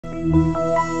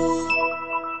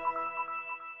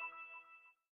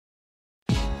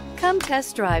Come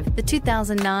test drive the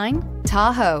 2009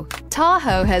 Tahoe.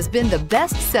 Tahoe has been the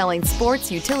best-selling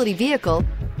sports utility vehicle,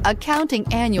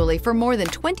 accounting annually for more than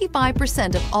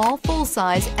 25% of all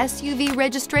full-size SUV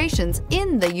registrations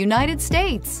in the United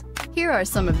States. Here are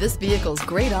some of this vehicle's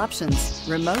great options: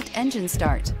 remote engine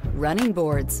start, running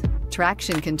boards,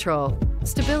 traction control,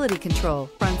 stability control,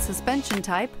 front suspension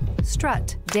type,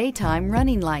 strut, daytime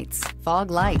running lights,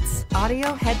 fog lights,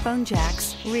 audio headphone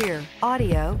jacks, rear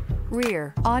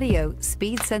audio,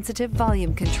 speed-sensitive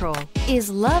volume control. Is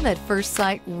love at first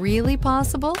sight really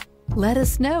possible? Let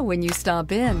us know when you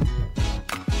stop in.